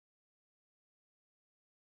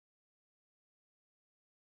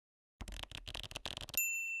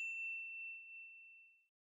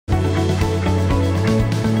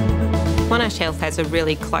Monash Health has a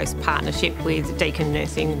really close partnership with Deakin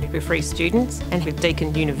nursing and midwifery students, and with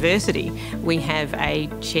Deakin University we have a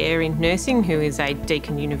chair in nursing who is a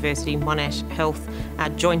Deakin University Monash Health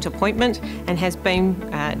joint appointment, and has been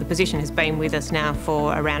the position has been with us now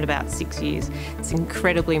for around about 6 years. It's an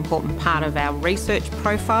incredibly important part of our research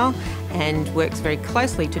profile and works very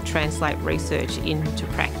closely to translate research into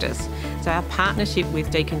practice. So our partnership with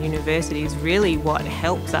Deakin University is really what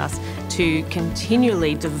helps us to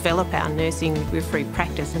continually develop our nursing midwifery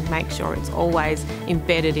practice and make sure it's always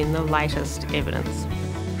embedded in the latest evidence.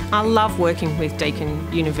 I love working with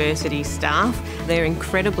Deakin University staff. They're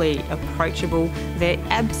incredibly approachable, they're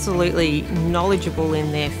absolutely knowledgeable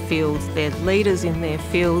in their fields, they're leaders in their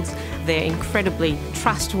fields, they're incredibly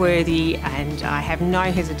trustworthy, and I have no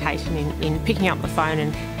hesitation in picking up the phone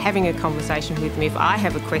and having a conversation with them if I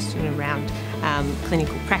have a question around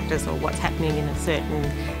clinical practice or what's happening in a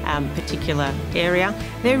certain particular area.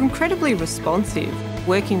 They're incredibly responsive.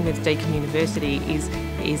 Working with Deakin University is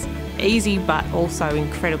easy but also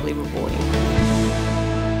incredibly rewarding.